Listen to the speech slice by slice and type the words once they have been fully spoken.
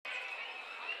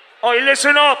Oh,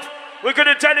 listen up. We're going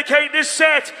to dedicate this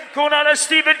set going out to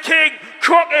Stephen King,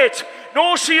 Crockett,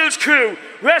 No Shields crew.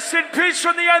 Rest in peace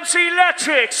from the MC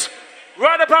Letrix.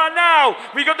 Right about now,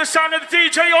 we got the sound of the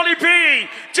DJ Ollie B,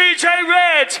 DJ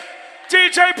Red,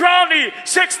 DJ Brownie,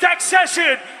 6-deck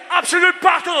session, absolute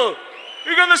battle.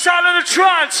 We got the sound of the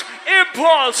Trance,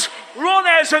 Impulse,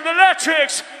 Runners and the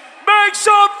Letrix. Make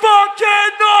some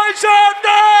fucking noise out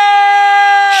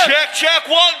there! Check,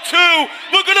 1, 2.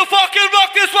 We're gonna fucking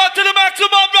rock this one to the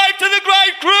maximum, right to the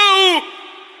grave crew.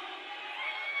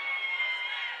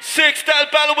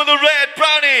 6-deck battle with the Red,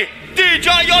 Brownie,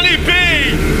 DJ Ollie B.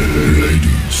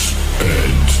 Ladies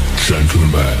and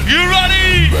gentlemen, you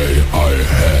ready? May I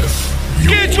have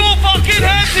Get your fucking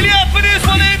hands in the air for this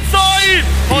one inside!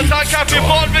 On that Captain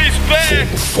Bondby's back!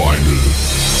 Final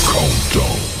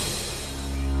countdown.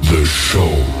 The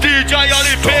show. DJ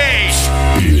Ollie B,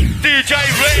 DJ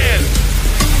Red,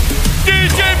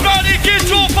 DJ Brownie, get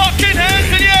your fucking hands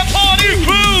in the air, party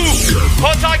crew!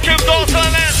 On that Kim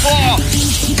Dawson and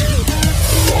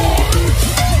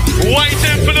 4.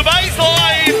 Waiting for the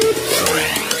baseline!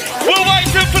 We're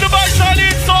waiting for the baseline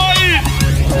inside!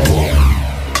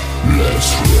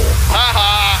 Let's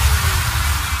rock.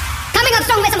 Coming up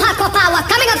strong with some hardcore power.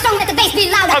 Coming up strong, let the bass be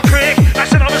louder. I'm quick,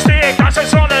 that's another stick, that's a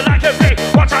solid like a brick.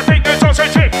 Once I think there's also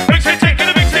trick, mix it, tick, and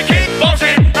a mix it, keep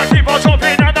buzzing. I keep on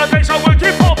chopping, and the bass I will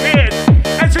keep popping.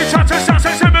 And see chats and stats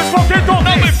and simmers fucking dogging.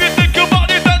 Now if you think about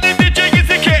it, then the DJ is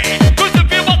the key. Cause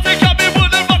if you want to come, you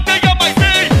wouldn't rock the MIC.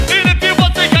 And if you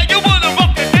want to come, you wouldn't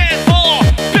rock the dance floor.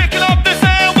 Picking up the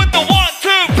sound with the 1,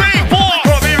 2, 3, 4.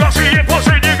 Robbie, Rusty, Impulse,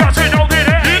 you got to know it.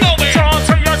 You know it. Chance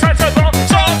and your sensible,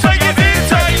 Chance and your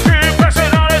insane. two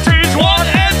personalities, 1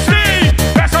 MC.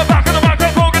 That's the back of the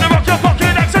microphone, gonna rock your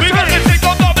fucking ecstasy. We got this thing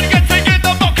on top and get singing,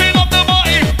 I'm knocking off the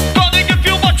mighty. Darling, if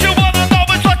you what you wanna know,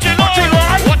 it's what you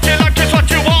like. What you like is what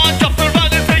you want. Jump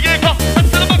around and say you got. And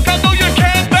to the back, I know you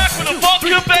can. Back with a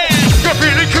fucking band. You're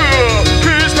feeling cool,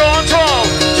 cruise control.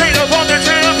 Chain up on the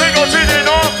tail, fingers in an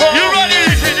awful. You ready?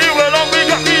 Taking you along, we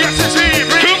got the ecstasy.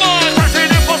 Come on.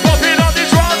 Passing Impulse, popping on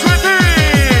these rounds with me.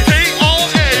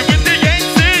 T-O-A with the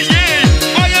N-C-E.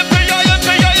 I-M-P,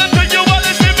 you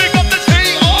wanna see me got the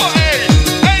T-O-A.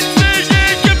 N-C-E,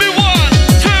 give me 1,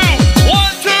 2,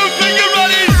 1, 2, 3, you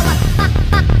ready?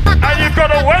 And you've got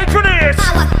to wait for this.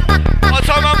 I'll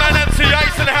tell my man MC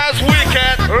Ace in the house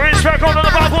weekend. Respect on the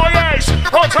bad boy Ace.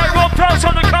 Hot take Rob Dance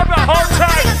on the cover. Hot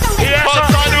take. Yes, Hot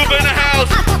sir. side over in the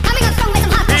house. Coming up strong with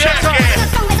some hardcore. Yes, sir. Check it.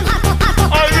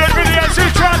 Are you ready for the MC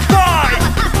Trance?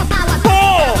 5,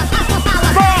 4,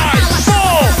 5,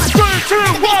 4, 3,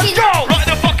 2, 1, go. Right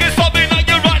the fucking zombie, now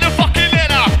you write the fucking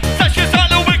letter. Sessions out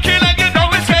the wicked and you know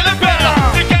it's getting better.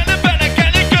 You're getting better,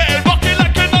 getting good. Rocking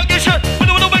like a nugget shit. With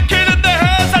all the wicked in the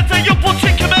house, I tell you, pull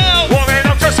chick him out. Warming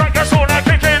up to Saka Sauna,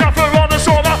 kicking up for on the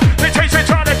sauna. They chasing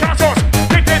trying to catch us.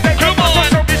 Kick it, they Come on.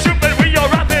 Don't be stupid, we are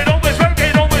rapping, always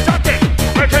working, always acting.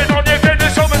 Working on your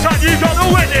goodness, so much time you got to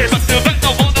witness. Back to back,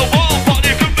 no on the wall.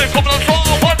 Party could be coming on strong.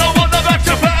 One on the back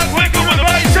to back. Wicked with the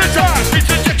bass attack. It's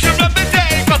injection every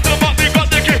day. Got the mop, we got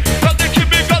the kid. Got the kid,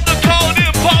 we got the clown.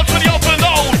 In parts with the open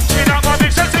load. See now my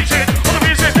big sensation, all the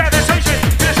music's devastation.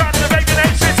 This out of the bacon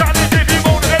egg, sits out the give you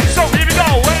motivate. So here we go,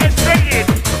 we're instating.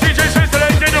 DJ says the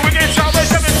legend, the wicked shout, we're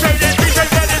demonstrating. DJ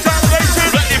Red is animation.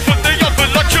 Ready for the oven,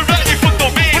 like you're ready for the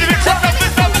beat. What do you think? Up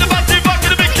and down with the batty, back in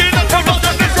the big kid.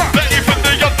 Ready for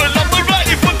the oven, like we're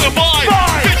ready for the vibe.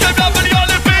 DJ Red with the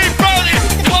olive beef, brownie,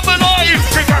 come alive.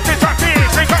 Sing back to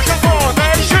tactics, sing back to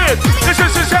formation. This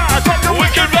is the sound of the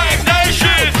Wicked Rag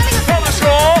Nation. on the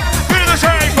score. Feel the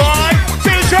same vibe.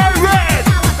 DJ Red,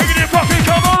 making it fucking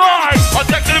come alive. On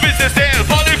deck to the business there,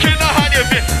 party in the hand you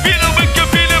feel. Feeling wicked,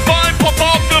 feeling fine, pop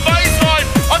off the baseline.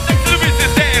 On deck to the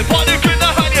business there, party in the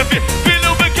hand you feel.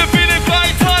 Feeling wicked, feeling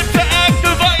great, time to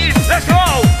activate. Let's go,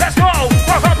 let's go.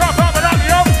 Rock, rock, rock, rock, rock,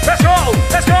 rock. Let's go,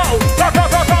 let's go. Rock,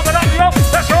 rock, rock, rock, rock, rock.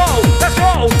 Let's go, let's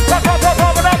go. Rock, rock, rock,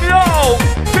 rock, rock, rock.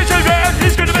 DJ Red,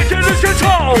 he's gonna make it lose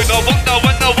control. Who know what, know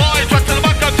when, know why. Try to the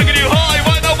back, I'm taking you high.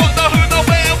 Why know what, know who, know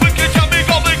where. Wicked, jumping,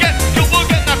 gobbling, get. You will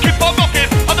get now, keep on rocking.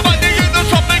 On the mic, you know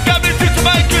something coming to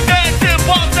make you dance. In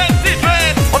parts, empty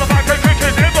dread. On the back, quick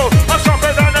and nimble. I'm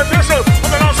stronger than a thistle. On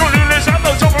the nozzle, Lulis, and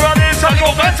the top around inside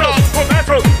your mental. For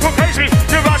metro, for crazy.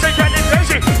 You're rising, getting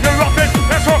crazy. You're rocking,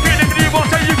 let's rock it. If you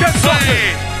want it, you can stop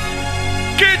it.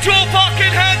 Get your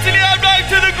fucking hands in the air, right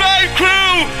to the grave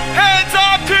crew. Hands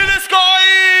up to the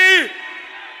sky.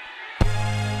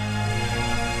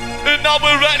 And now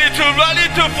we're ready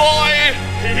to fly.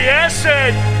 Yes,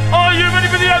 sir. Are you ready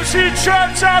for the MC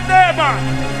Trance out there, man?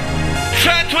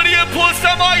 Trance with the Impulse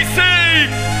MIC.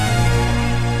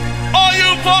 Are you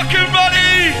fucking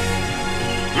ready?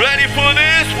 Ready for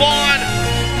this one?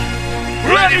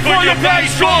 for your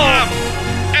bass drum.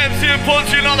 MC and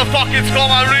punching on the fucking skull,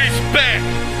 my respect.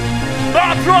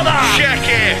 My brother. Check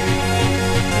it.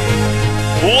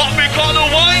 What we call a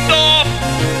wind up.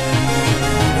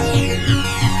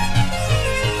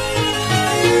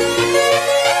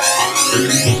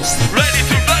 Ready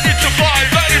to fly,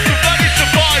 ready to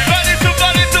fly, ready to fly,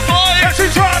 ready to fly. MC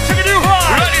Trance taking you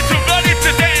high. Ready to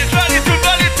dance, ready to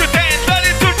dance,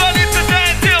 ready to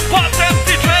dance. Till past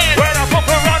empty train. When I pop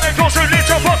around and go so lit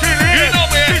your fucking ear. You know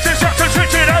it. DJ starts to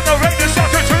switch it and the rain is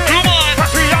starting to. Come on.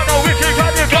 Pass me out, no wicked,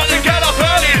 Gotta get up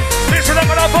early. listen up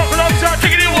and I'll buckle up, son.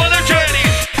 Taking you on a journey.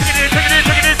 Taking it,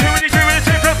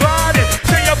 take the body.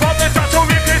 Sing your pop and dance so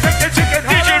wicked, take the chicken.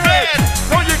 DJ Red.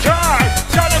 No, you can't.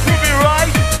 Try to prove me right.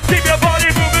 Keep your body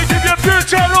moving, keep your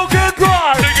future looking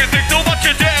bright. Think to what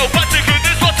you do, but you could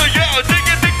this what to yell. Think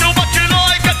to what you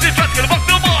like. Get this track, gonna buck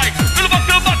the mic. Gonna buck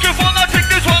the microphone, I take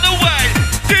this one away.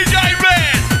 DJ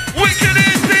Red, wicked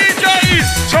is DJs.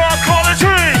 So I call a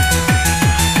tree.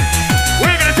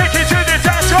 We're gonna take you to the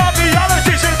dance of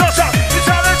reality. Sing the song,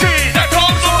 mentality. That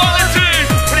comes from quality.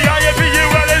 For the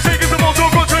IFPULS, sing is the most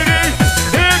local to me.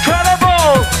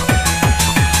 Incredible.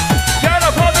 Get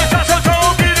up on the dance and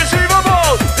don't be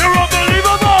deceivable. You're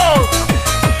unbelievable.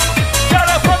 Get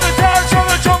up on the dance on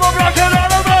the drum of like an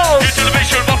animal. Into the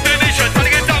mission of the nation,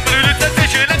 telling it down, but it's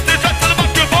sensation. Let's do track to the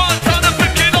microphone. Sound of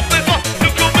picking up this one.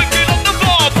 Look who's wicked on the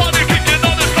floor. Party kicking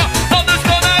on the spot. On the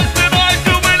stone as tonight,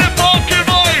 doing it funky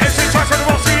voice. It's the track and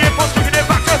we'll see it, boss, kicking it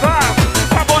back to back.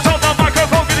 Bubbles on the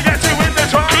microphone, gonna get you in the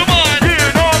track. Come on. You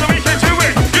know that we can do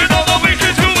it. You know that we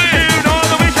can do it. You know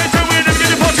that we can do it. If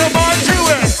you put your mind to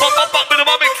it. Bop in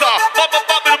my mixer. Bop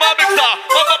in my mixer.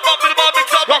 Bop in my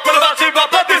mixer. Rock with the bouncy,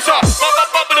 bop this up.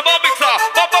 Bop in my mixer.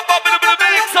 Bop in the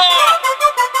mixer.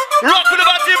 Rock with the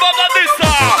bouncy, bop this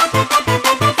up.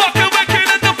 Fucking wicked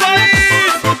in the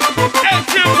place.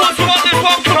 MC push you on this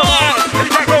one, come on.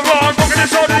 You can't go wrong, walking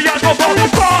this on the ass, go for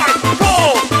 5,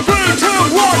 4, 3,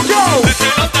 2, 1, go!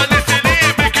 Listen up and listen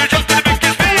in. Make you jump to the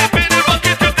biggest beat. Spin the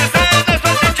bucket to the sand. That's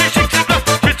what the G-Shicks is like.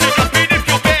 Bitch, you can beat if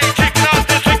you're big. Chicken out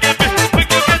the chicken bit.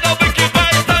 Wicked with the wicked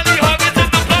bass. Danny Hog is in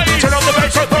the place. Turn on the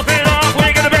bass, so pump it up.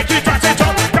 We're gonna make you dance and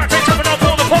jump. Dancing, jumping up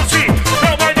for the posse.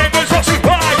 Now my name is Rossi.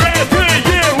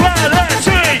 IFPULSE.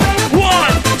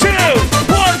 1, 2,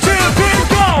 1, 2, 3,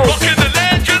 go! Rocking the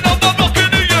legend of the rock in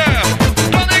the year.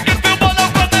 Gonna give you one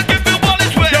up, gonna give you one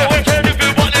is where. Yo, wicked. Give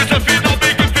you one is a feel, not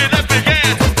make you feel left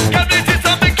again. Come in, sit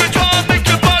and make you jump, make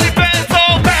your body bend. So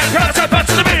Back, pass, and back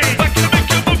to the beat. back to make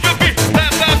you move your feet.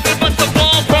 Back, back the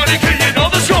ball. Party kicking on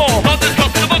the shore. On this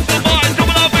cup to the book, the mind.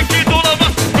 Doing our wicked on a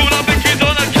man. Doing our wicked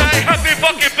on a cake. Happy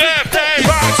fucking birthday.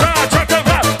 Back, side, check the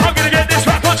rap. I'm gonna get this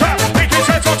rap on track. Making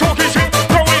sense or talking shit.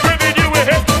 Throwing, giving you a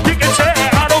hit. You can say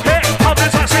it, I don't care. I'm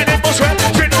just asking in my sweat.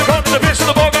 Straight to the corner, the bitch to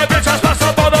the ball, guy, bitch, that's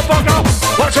the motherfucker.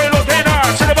 What you looking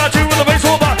at? Shit about you with the bass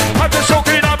over. I'm just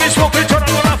soaking, I've been smoking. Turn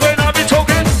on the laugh when I've been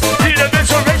talking. Need a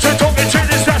inspiration, talking shit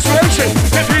is desperation.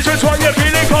 If he's just what you're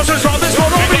feeling, cause it's all this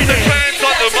one meaning. Trance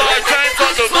on the mic, trance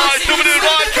on the mic, doing it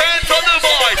right, trance on the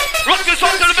mic. Rock this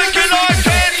one to the big light,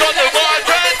 trance on the mic,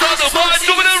 trance on the mic,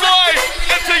 doing it right.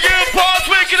 MCU parts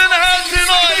wicked in the house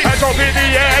tonight. Hands up in the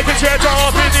air, get your hands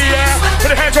up in the air. Put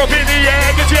the hands up in the air,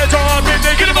 get your hands up in the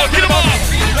air. Get 'em up, get 'em up.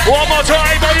 One more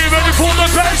time, are you ready for the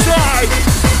baseline?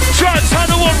 Trance, hand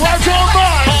the one right on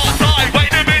mine. Hard time,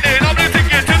 wait a minute, I'm gonna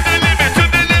take it to the limit, to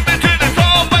the limit, to the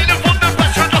top. Waiting for the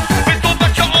pressure drop. With no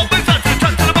pressure, always has to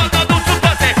trance to the man, I don't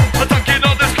surpass it. Attacking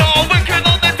on the score, wicked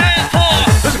on the dance floor.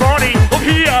 This party up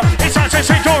here, it's such a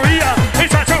Victoria.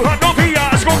 It's such a Hanovia,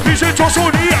 it's going to be such a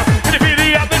Sonia. In the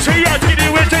video atmosphere,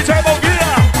 dealing with the turbo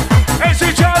gear.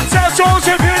 MC Trance, that's all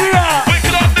superior.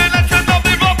 Wicked on the left and of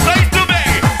the wrong place to be.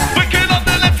 Wicked on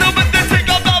the left and with the thing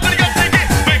on the other, you got to get.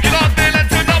 Wicked on the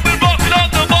left and of the rock and on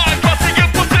the mic, crossing your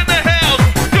foot in the hills.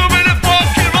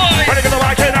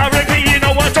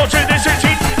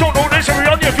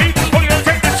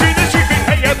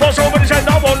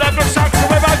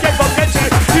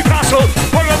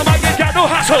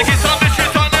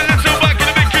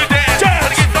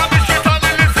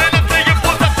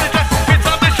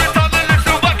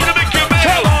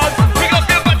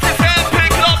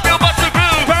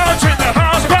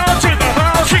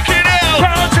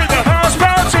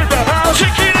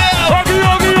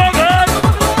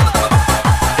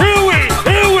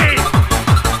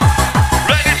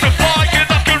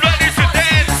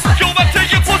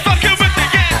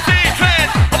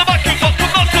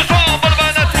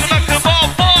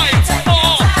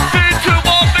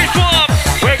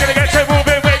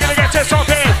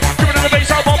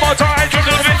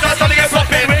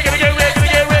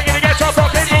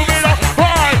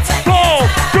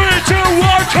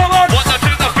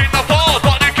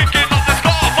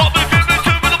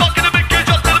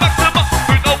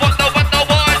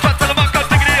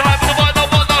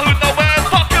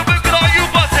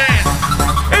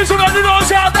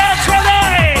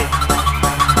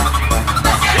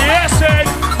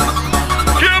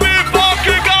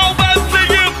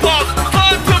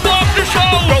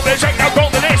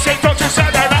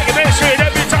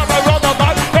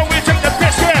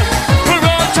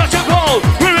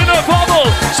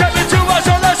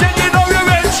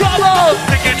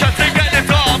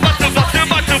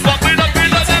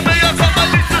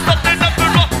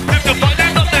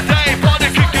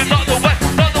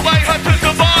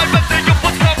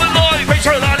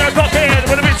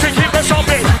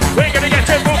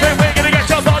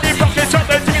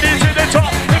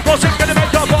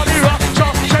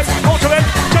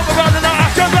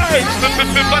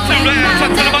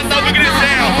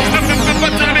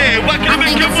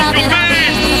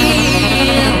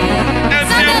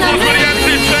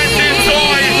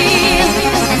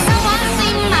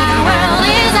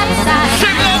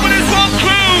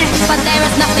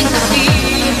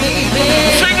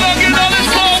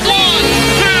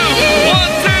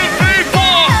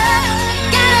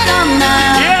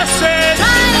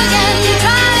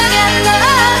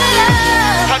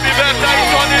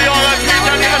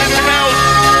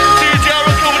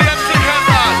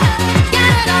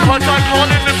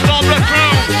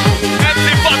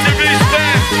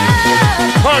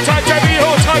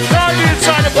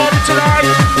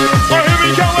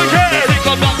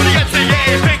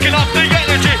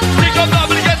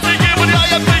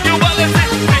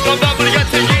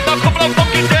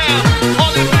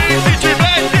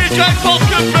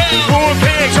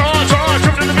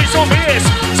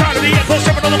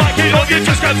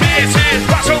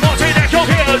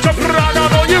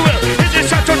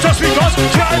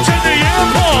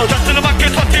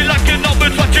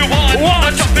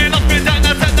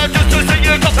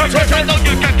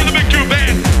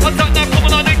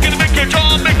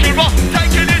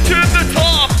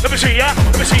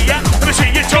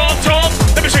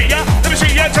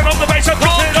 the bass and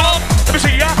pump it up. Let me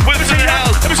see ya, let me see ya,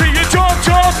 let me see you jump,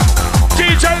 jump.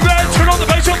 DJ Red, turn on the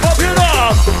bass and pump it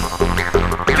up.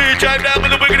 DJ Red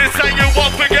with the wickedest saying you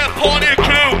won't forget party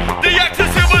crew. The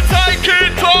ecstasy will take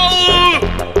control.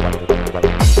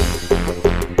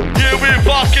 Here we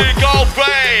fucking go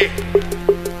play.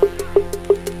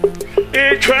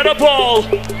 Incredible.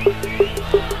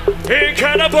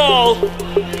 Incredible.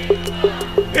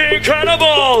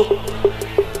 Incredible.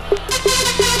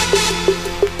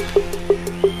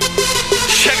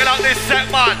 Checking out this set,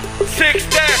 man. 6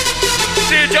 steps.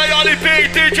 DJ Ollie B,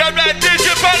 DJ Red, DJ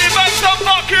Belly, make some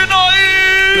fucking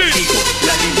noise.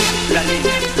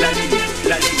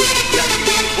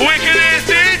 Wicked is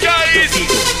DJs.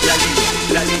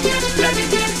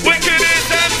 Wicked is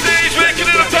MCs. Wicked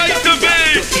is the place to be.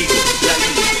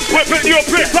 We're putting you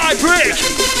brick by brick.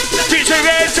 DJ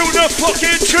Red doing the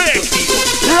fucking trick.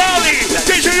 Rowley,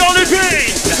 DJ Ollie B.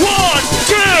 1,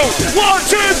 2, 1,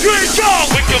 2, 3, go.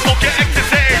 We can book your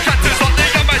ecstasy. Chances on the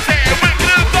MSA. Wicked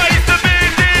is the place to be.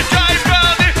 DJ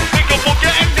Rowley. We can book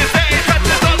your ecstasy.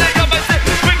 Chances on the MSA.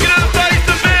 Wicked is the place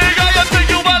to be. I am the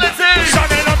humanity.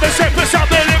 Standing on the surface of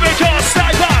the lyrical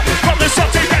sniper. From the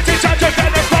subject that is out of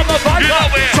bed and from the viper. You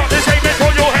know it. Shot this aiming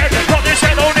for your head. Got this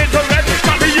head on infrared.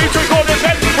 Time for you to go to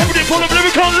bed. Hold it full of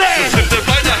lyrical lead. If the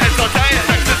blinder heads are dying,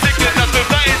 sex the sickness of the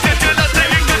veins. If you're not the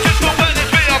English, just for when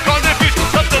it's me. I'm on the beat.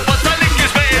 Of the ones I link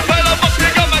is me. Well, I'm up to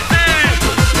go my team.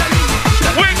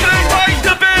 Wicked is right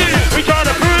to be. We got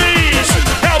a breeze.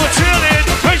 Now we're chilling.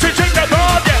 Raise your drink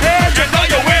above your head. You know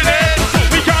you're winning.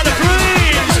 We got a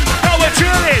breeze. Now we're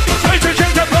chilling. Raise your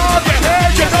drink above your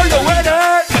head. You know you're winning.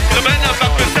 Back to the men, I'm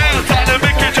back for sale. Time to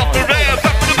make it jump the rail.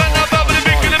 Back to the men, I'm back to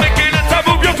making it. Let's have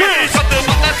move your feet. Got the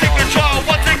one that take control.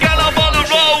 Once again, I'm on the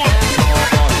roll.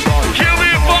 Here we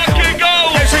fucking go.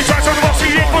 This is right on the bossy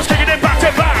equals kicking it back to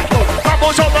back.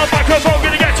 Bubbles on the microphone,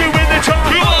 gonna get you in the track.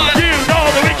 Come on. You know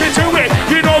that we can do it.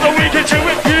 You know that we can do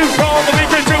it. You know that we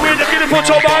can do it. If you can put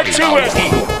your mind to it.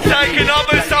 Taking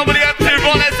over somebody MC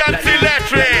Rollins, MC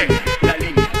Letrix.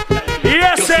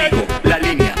 Yes, sir.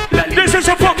 This is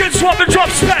a fucking swap and drop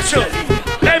special.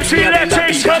 MC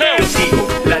Letrix, come in.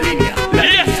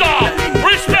 Yes, sir.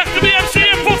 Respect to the MC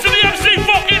and put to the MC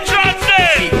fucking Trance.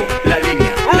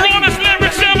 Rollins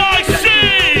Lyrics MIC.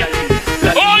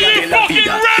 Are you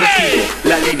fucking ready?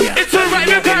 It's a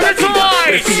rain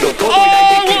paradise. Oh,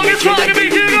 what we're trying to be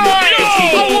tonight.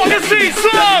 I want to see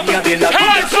some.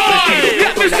 Hands high.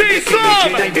 Let me see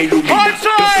some. Hands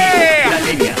high.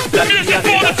 Music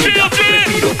for the children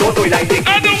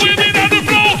and the women and the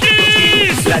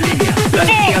flunkies. 4,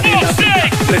 4,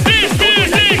 6. This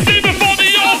music's even for the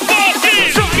old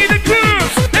funkies. Talking the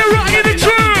grooves, they're rocking the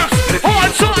troops.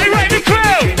 Hands high, rain the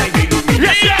crowd.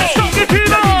 Yes, yes, stop the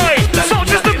deny.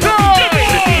 Soldiers to fly.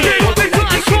 He will be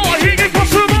flying for. He can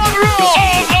cross tomorrow.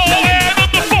 Oh, and on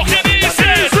the fucking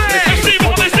easy. MC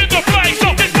Rollins in the place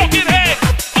off his fucking head.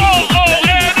 Oh,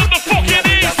 and on the fucking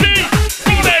easy.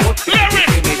 Rollins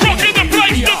Lyrics rocking the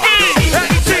place to be.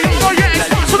 Oh yeah, it's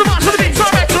fast to the march, to the beat, so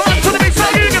back, to the beat, so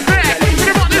you can back. You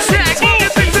can run this shag,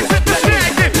 get things and set the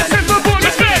shag. Set the boy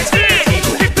to back,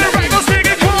 keep the wrangles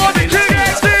singing, call the king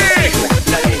and stick.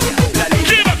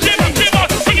 Give up.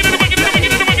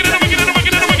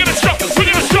 Wicked in the strong. Wicked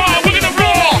in the strong. Wicked in the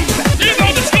raw. You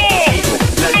know the score.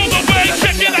 Know the way.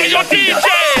 Check it out, your DJ.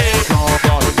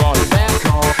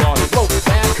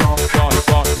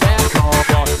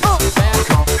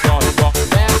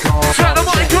 Turn the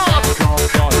mic up.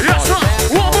 Yes, sir.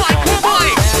 One mic.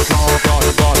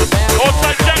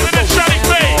 Outside Jackson and Shady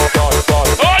Face.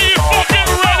 Are you fucking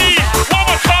ready? One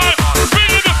more time.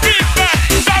 Bringing the beat back.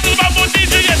 Sounding about what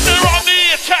DJ, yes, they're on the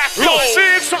attack. Go.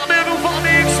 Mix some over.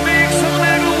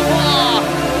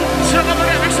 Turn up the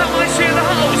lyrics that I see in the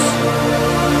house.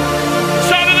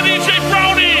 Shout out to DJ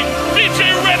Brownie,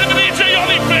 DJ Red, and the DJ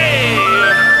Ollie B.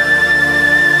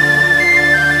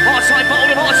 Hard side,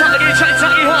 bottom, hard side, the DJ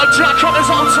Taggy Hard Jack on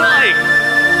his own side.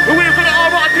 We've got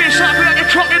our right piece up, we got the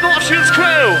Crockin' Martians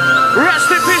crew. Rest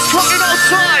in peace, Crockin'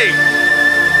 outside.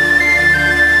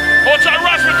 What's that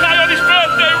Raspberry on his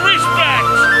birthday? Respect.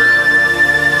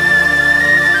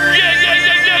 Yeah.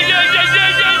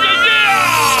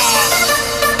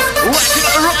 Whacking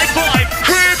at the right vibe,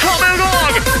 crew coming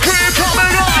on.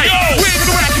 Yo. We're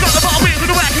gonna whack, you got the bar, we're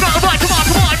gonna whack, you got the vibe, come on.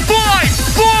 5, 4.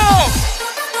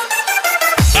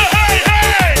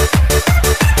 Hey.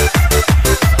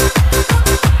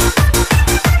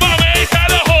 Mommy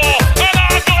had a whore, and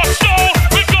I got soul.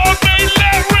 We got me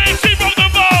lyrics, he from the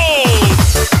mold.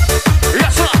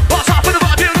 Yes, sir, what's up in the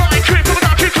vibe, you like, crew coming on.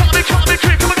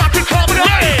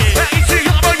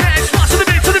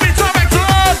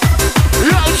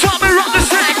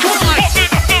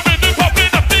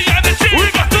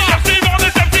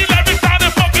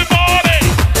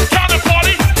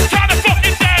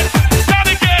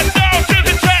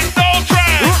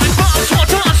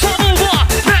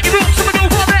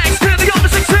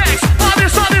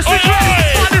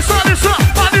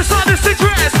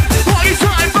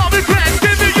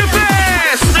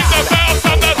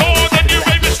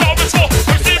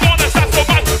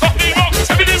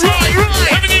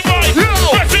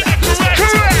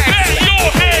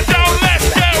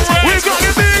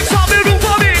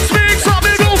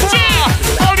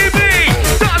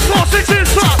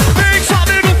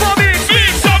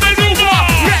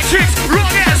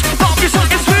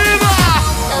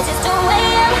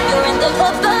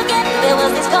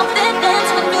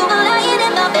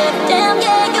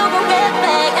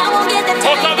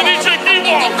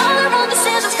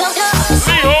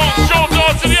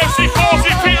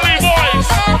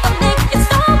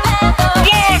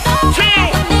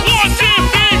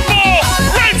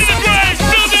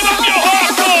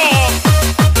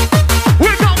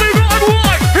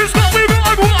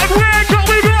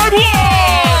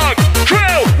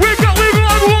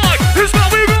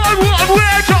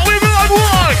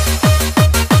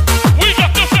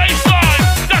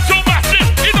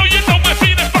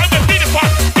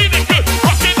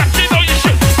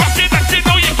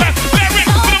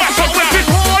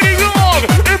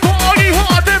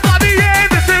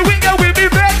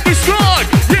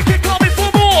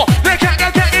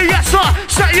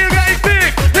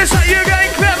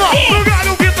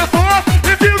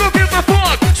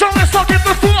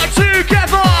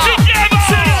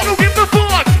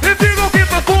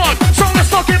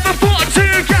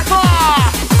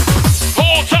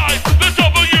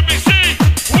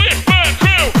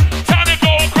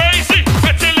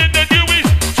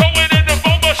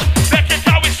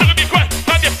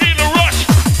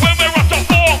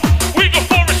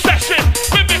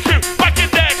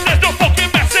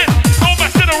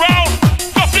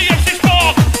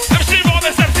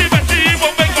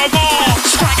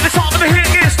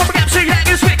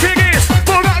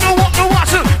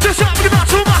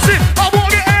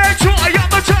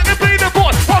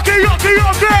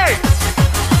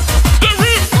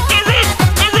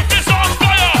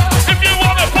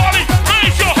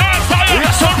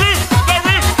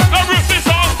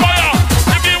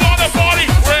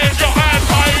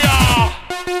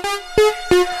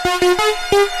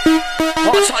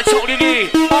 Hold tight, Tony Lee.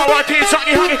 R.I.P.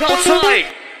 Tony, hang it, hold tight.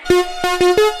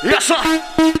 Yes, sir.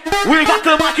 We got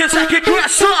the mic and take it,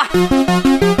 yes, sir.